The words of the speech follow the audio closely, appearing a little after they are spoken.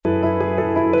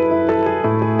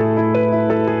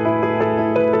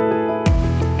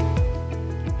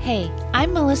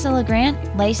Melissa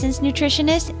LeGrand, licensed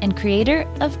nutritionist and creator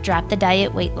of Drop the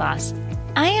Diet Weight Loss.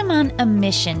 I am on a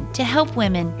mission to help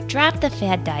women drop the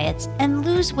fad diets and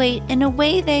lose weight in a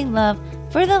way they love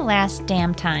for the last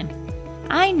damn time.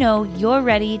 I know you're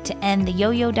ready to end the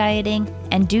yo-yo dieting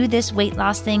and do this weight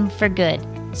loss thing for good.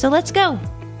 So let's go.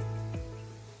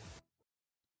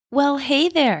 Well, hey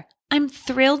there. I'm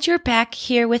thrilled you're back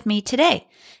here with me today.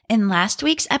 In last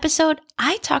week's episode,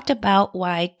 I talked about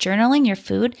why journaling your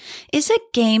food is a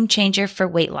game changer for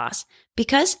weight loss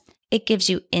because it gives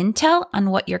you intel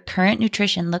on what your current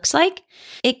nutrition looks like,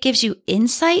 it gives you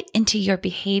insight into your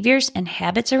behaviors and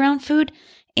habits around food,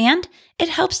 and it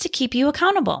helps to keep you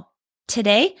accountable.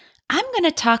 Today, I'm going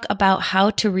to talk about how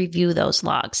to review those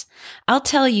logs. I'll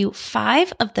tell you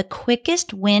 5 of the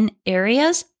quickest win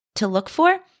areas to look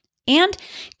for and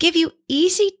give you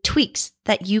easy tweaks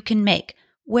that you can make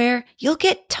where you'll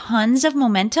get tons of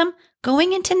momentum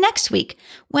going into next week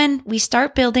when we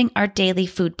start building our daily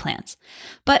food plans.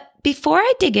 But before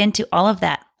I dig into all of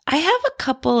that, I have a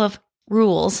couple of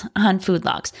rules on food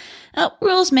logs.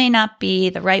 Rules may not be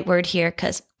the right word here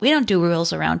because we don't do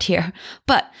rules around here,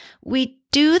 but we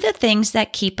do the things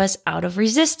that keep us out of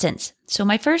resistance. So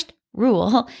my first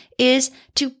rule is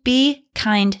to be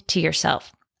kind to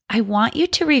yourself. I want you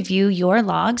to review your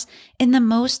logs in the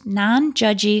most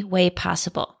non-judgy way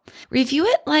possible. Review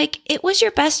it like it was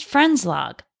your best friend's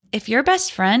log. If your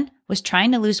best friend was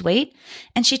trying to lose weight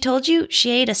and she told you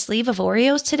she ate a sleeve of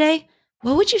Oreos today,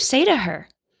 what would you say to her?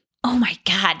 Oh my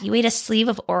God, you ate a sleeve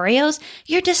of Oreos?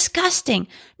 You're disgusting.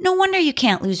 No wonder you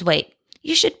can't lose weight.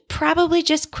 You should probably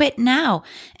just quit now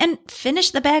and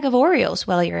finish the bag of Oreos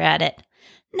while you're at it.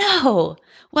 No.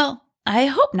 Well, I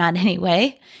hope not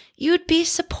anyway. You'd be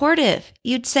supportive.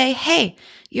 You'd say, hey,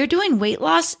 you're doing weight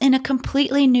loss in a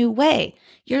completely new way.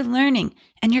 You're learning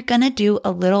and you're going to do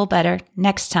a little better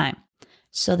next time.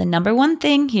 So the number one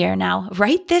thing here now,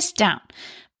 write this down.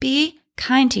 Be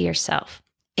kind to yourself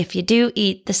if you do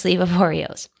eat the sleeve of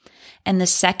Oreos. And the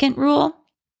second rule,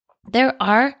 there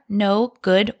are no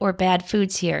good or bad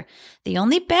foods here. The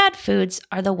only bad foods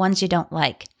are the ones you don't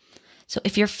like. So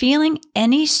if you're feeling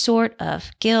any sort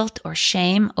of guilt or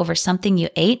shame over something you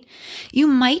ate, you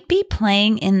might be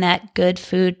playing in that good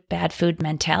food, bad food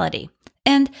mentality.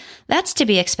 And that's to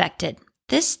be expected.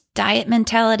 This diet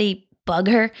mentality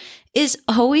bugger is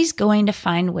always going to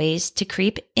find ways to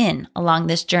creep in along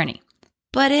this journey.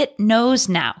 But it knows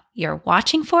now. You're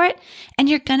watching for it and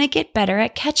you're going to get better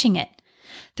at catching it.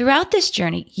 Throughout this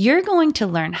journey, you're going to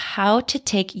learn how to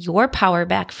take your power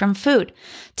back from food,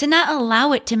 to not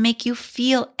allow it to make you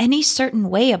feel any certain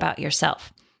way about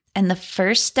yourself. And the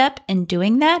first step in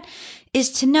doing that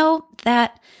is to know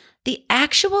that the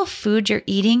actual food you're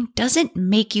eating doesn't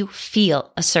make you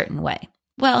feel a certain way.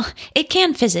 Well, it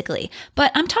can physically,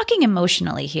 but I'm talking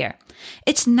emotionally here.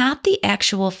 It's not the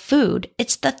actual food,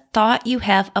 it's the thought you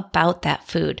have about that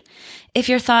food. If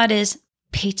your thought is,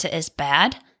 pizza is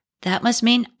bad, that must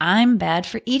mean I'm bad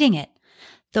for eating it.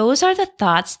 Those are the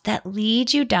thoughts that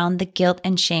lead you down the guilt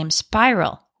and shame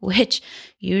spiral, which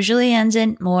usually ends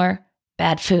in more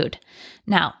bad food.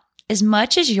 Now, as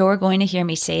much as you're going to hear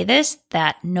me say this,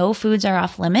 that no foods are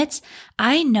off limits,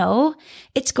 I know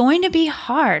it's going to be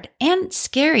hard and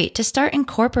scary to start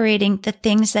incorporating the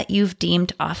things that you've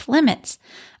deemed off limits.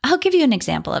 I'll give you an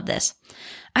example of this.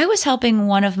 I was helping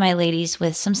one of my ladies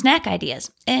with some snack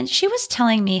ideas, and she was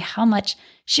telling me how much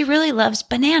she really loves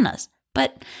bananas,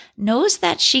 but knows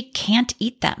that she can't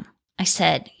eat them. I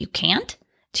said, you can't?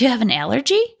 Do you have an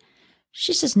allergy?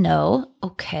 She says, no.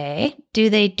 Okay. Do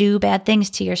they do bad things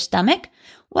to your stomach?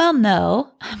 Well,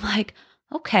 no. I'm like,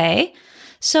 okay.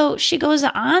 So she goes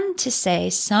on to say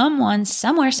someone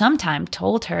somewhere sometime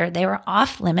told her they were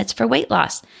off limits for weight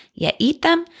loss. You eat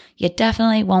them, you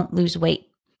definitely won't lose weight.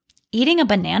 Eating a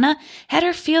banana had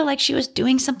her feel like she was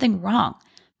doing something wrong,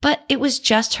 but it was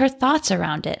just her thoughts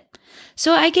around it.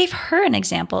 So I gave her an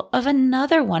example of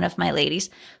another one of my ladies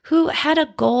who had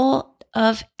a goal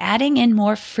of adding in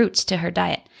more fruits to her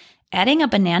diet. Adding a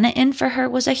banana in for her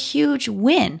was a huge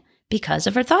win because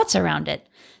of her thoughts around it.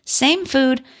 Same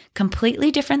food, completely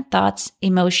different thoughts,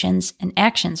 emotions, and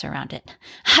actions around it.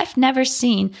 I've never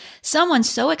seen someone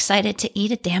so excited to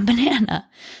eat a damn banana.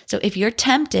 So if you're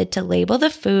tempted to label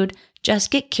the food,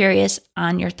 just get curious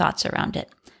on your thoughts around it.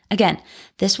 Again,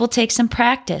 this will take some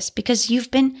practice because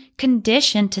you've been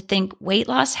conditioned to think weight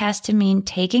loss has to mean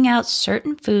taking out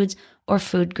certain foods or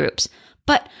food groups.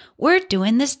 But we're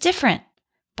doing this different.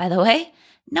 By the way,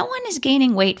 no one is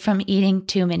gaining weight from eating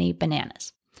too many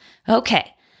bananas.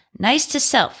 Okay, nice to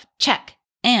self, check.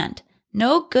 And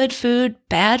no good food,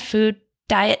 bad food,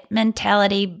 diet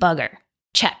mentality bugger,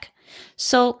 check.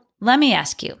 So let me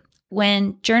ask you,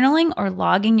 when journaling or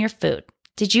logging your food,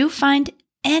 did you find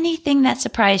anything that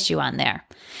surprised you on there?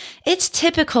 It's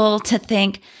typical to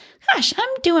think, gosh,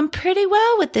 I'm doing pretty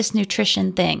well with this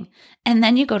nutrition thing. And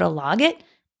then you go to log it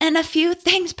and a few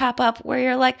things pop up where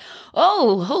you're like,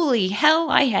 oh, holy hell,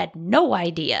 I had no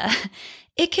idea.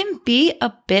 It can be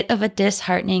a bit of a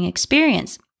disheartening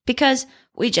experience because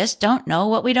we just don't know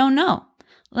what we don't know.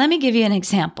 Let me give you an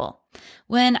example.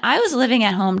 When I was living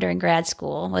at home during grad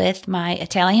school with my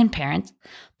Italian parents,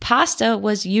 pasta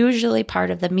was usually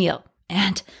part of the meal,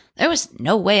 and there was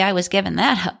no way I was giving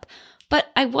that up.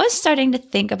 But I was starting to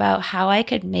think about how I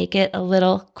could make it a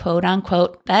little quote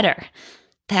unquote better.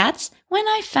 That's when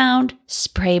I found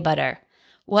spray butter.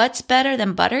 What's better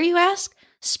than butter, you ask?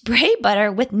 Spray butter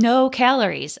with no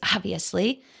calories,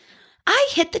 obviously. I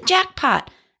hit the jackpot.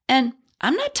 And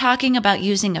I'm not talking about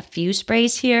using a few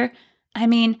sprays here. I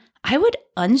mean, I would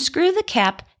unscrew the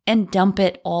cap and dump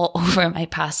it all over my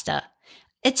pasta.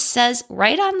 It says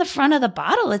right on the front of the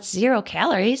bottle it's 0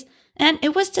 calories, and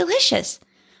it was delicious.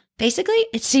 Basically,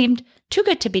 it seemed too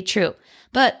good to be true,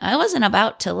 but I wasn't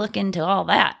about to look into all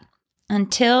that.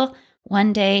 Until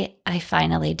one day I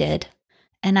finally did.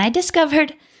 And I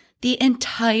discovered the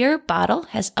entire bottle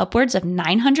has upwards of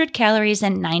 900 calories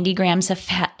and 90 grams of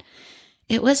fat.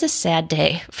 It was a sad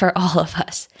day for all of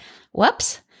us.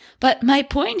 Whoops. But my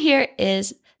point here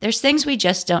is there's things we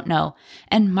just don't know,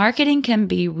 and marketing can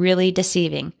be really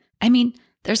deceiving. I mean,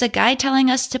 there's a guy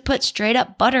telling us to put straight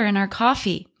up butter in our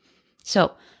coffee.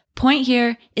 So, point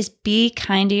here is be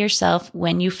kind to yourself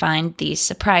when you find these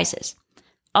surprises.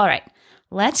 All right,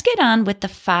 let's get on with the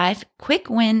 5 quick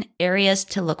win areas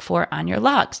to look for on your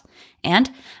logs.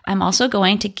 And I'm also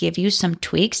going to give you some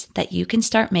tweaks that you can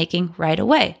start making right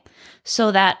away,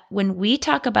 so that when we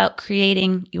talk about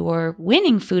creating your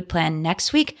winning food plan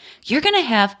next week, you're going to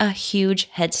have a huge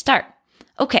head start.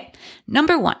 Okay,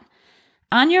 number 1,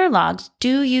 on your logs,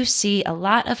 do you see a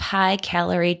lot of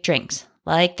high-calorie drinks,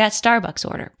 like that Starbucks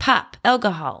order, pop,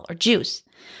 alcohol, or juice?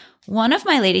 One of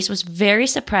my ladies was very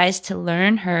surprised to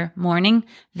learn her morning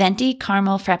venti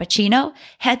caramel frappuccino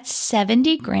had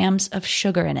 70 grams of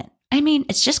sugar in it. I mean,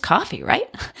 it's just coffee, right?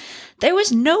 There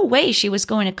was no way she was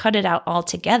going to cut it out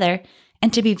altogether.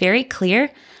 And to be very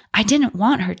clear, I didn't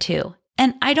want her to.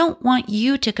 And I don't want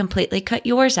you to completely cut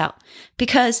yours out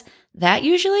because that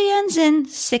usually ends in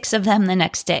 6 of them the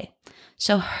next day.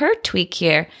 So her tweak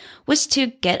here was to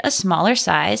get a smaller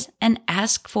size and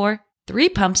ask for 3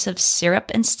 pumps of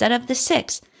syrup instead of the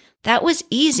 6. That was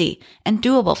easy and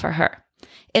doable for her.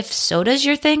 If soda's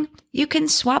your thing, you can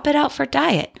swap it out for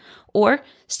diet or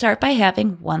start by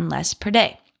having 1 less per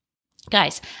day.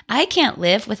 Guys, I can't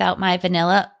live without my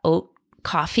vanilla oat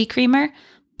coffee creamer,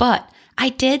 but I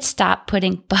did stop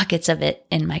putting buckets of it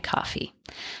in my coffee.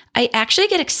 I actually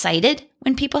get excited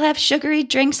when people have sugary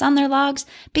drinks on their logs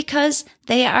because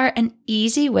they are an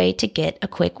easy way to get a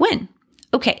quick win.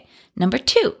 Okay, number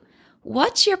 2,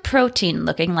 what's your protein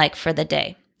looking like for the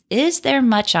day? Is there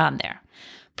much on there?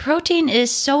 Protein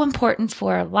is so important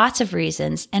for lots of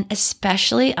reasons, and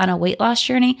especially on a weight loss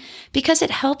journey because it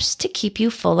helps to keep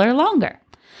you fuller longer.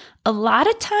 A lot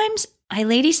of times, my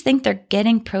ladies think they're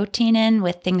getting protein in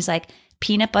with things like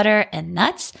peanut butter and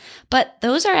nuts, but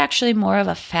those are actually more of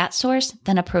a fat source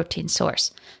than a protein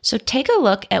source. So take a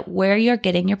look at where you're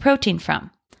getting your protein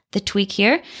from. The tweak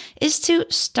here is to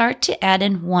start to add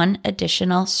in 1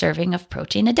 additional serving of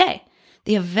protein a day.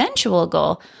 The eventual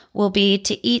goal will be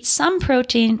to eat some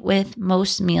protein with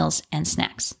most meals and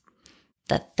snacks.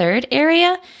 The 3rd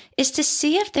area is to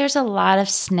see if there's a lot of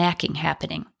snacking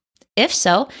happening. If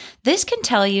so, this can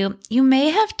tell you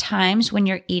may have times when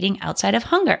you're eating outside of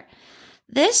hunger.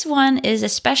 This one is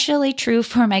especially true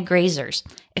for my grazers.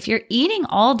 If you're eating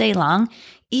all day long,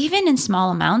 even in small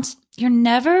amounts, you're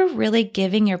never really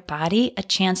giving your body a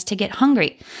chance to get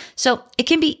hungry. So it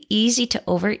can be easy to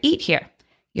overeat here.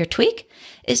 Your tweak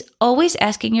is always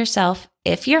asking yourself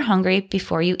if you're hungry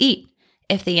before you eat.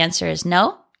 If the answer is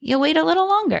no, you'll wait a little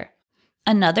longer.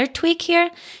 Another tweak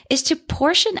here is to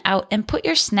portion out and put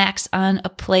your snacks on a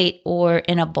plate or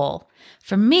in a bowl.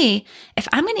 For me, if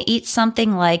I'm going to eat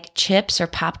something like chips or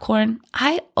popcorn,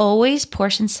 I always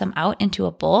portion some out into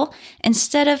a bowl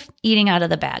instead of eating out of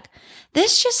the bag.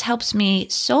 This just helps me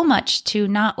so much to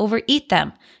not overeat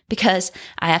them because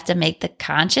I have to make the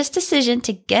conscious decision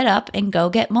to get up and go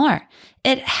get more.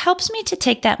 It helps me to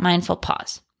take that mindful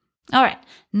pause. All right,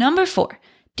 number 4.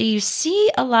 Do you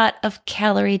see a lot of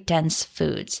calorie-dense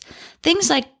foods? Things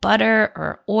like butter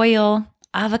or oil,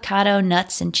 avocado,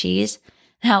 nuts, and cheese.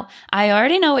 Now, I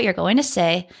already know what you're going to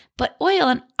say, but oil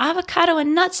and avocado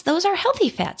and nuts, those are healthy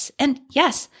fats. And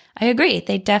yes, I agree,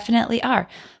 they definitely are.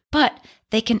 But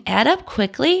They can add up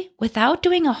quickly without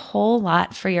doing a whole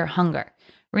lot for your hunger.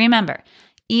 Remember,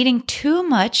 eating too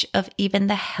much of even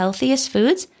the healthiest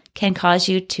foods can cause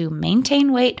you to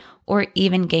maintain weight or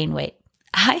even gain weight.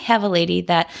 I have a lady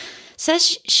that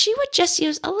says she would just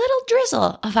use a little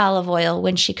drizzle of olive oil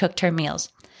when she cooked her meals.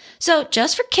 So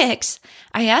just for kicks,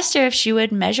 I asked her if she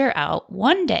would measure out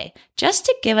one day just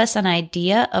to give us an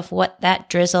idea of what that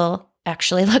drizzle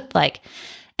actually looked like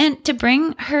and to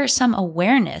bring her some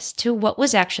awareness to what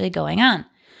was actually going on.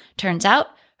 Turns out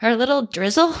her little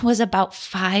drizzle was about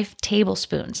 5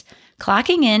 tablespoons,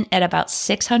 clocking in at about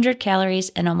 600 calories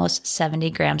and almost 70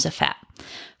 grams of fat.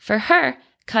 For her,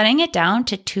 cutting it down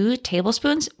to 2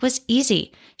 tablespoons was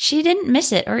easy. She didn't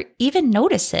miss it or even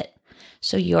notice it.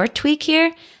 So your tweak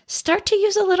here, start to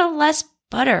use a little less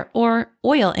butter or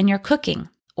oil in your cooking,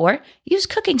 or use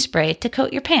cooking spray to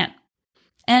coat your pan.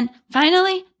 And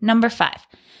finally, number 5,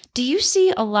 do you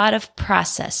see a lot of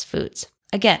processed foods?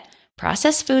 Again,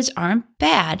 processed foods aren't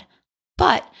bad,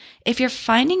 but if you're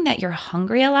finding that you're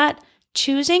hungry a lot,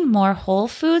 choosing more whole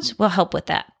foods will help with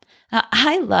that. Now,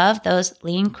 I love those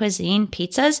lean cuisine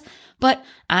pizzas, but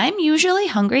I'm usually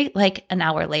hungry like an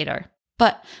hour later.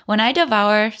 But when I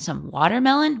devour some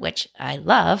watermelon, which I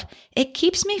love, it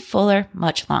keeps me fuller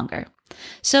much longer.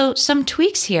 So some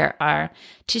tweaks here are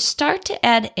to start to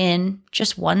add in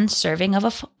just 1 serving of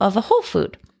a whole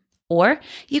food. Or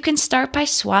you can start by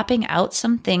swapping out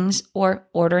some things or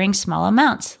ordering small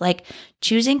amounts, like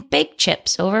choosing baked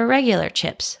chips over regular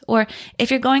chips. Or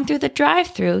if you're going through the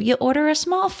drive-thru, you order a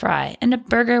small fry and a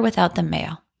burger without the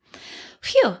mayo.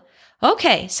 Phew.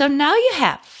 Okay, so now you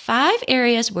have 5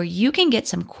 areas where you can get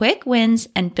some quick wins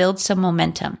and build some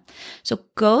momentum. So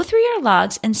go through your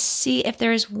logs and see if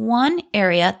there is one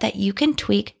area that you can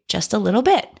tweak just a little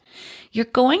bit. You're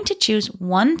going to choose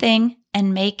one thing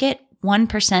and make it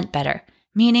 1% better,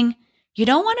 meaning you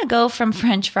don't want to go from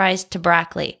French fries to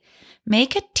broccoli.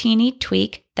 Make a teeny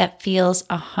tweak that feels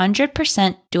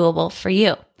 100% doable for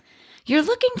you. You're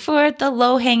looking for the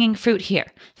low-hanging fruit here,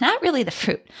 not really the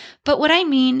fruit, but what I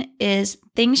mean is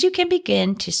things you can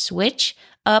begin to switch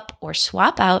up or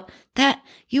swap out that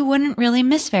you wouldn't really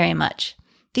miss very much.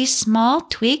 These small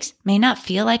tweaks may not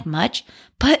feel like much,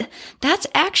 but that's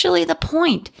actually the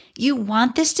point. You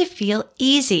want this to feel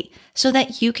easy so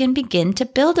that you can begin to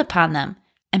build upon them.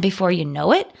 And before you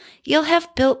know it, you'll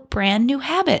have built brand new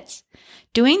habits.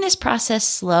 Doing this process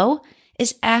slow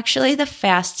is actually the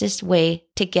fastest way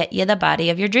to get you the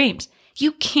body of your dreams.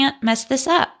 You can't mess this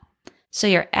up. So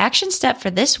your action step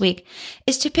for this week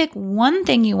is to pick one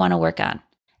thing you want to work on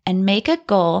and make a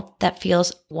goal that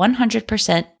feels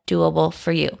 100% doable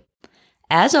for you.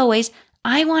 As always,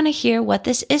 I want to hear what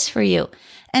this is for you.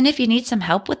 And if you need some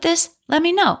help with this, let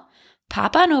me know.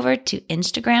 Pop on over to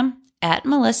Instagram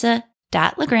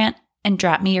 @melissa.legrand and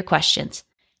drop me your questions.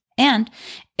 And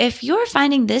if you're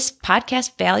finding this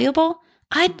podcast valuable,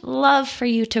 I'd love for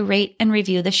you to rate and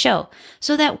review the show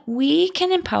so that we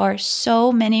can empower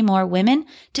so many more women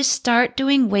to start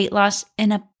doing weight loss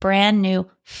in a brand new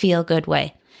feel-good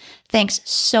way. Thanks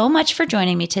so much for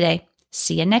joining me today.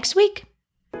 See you next week.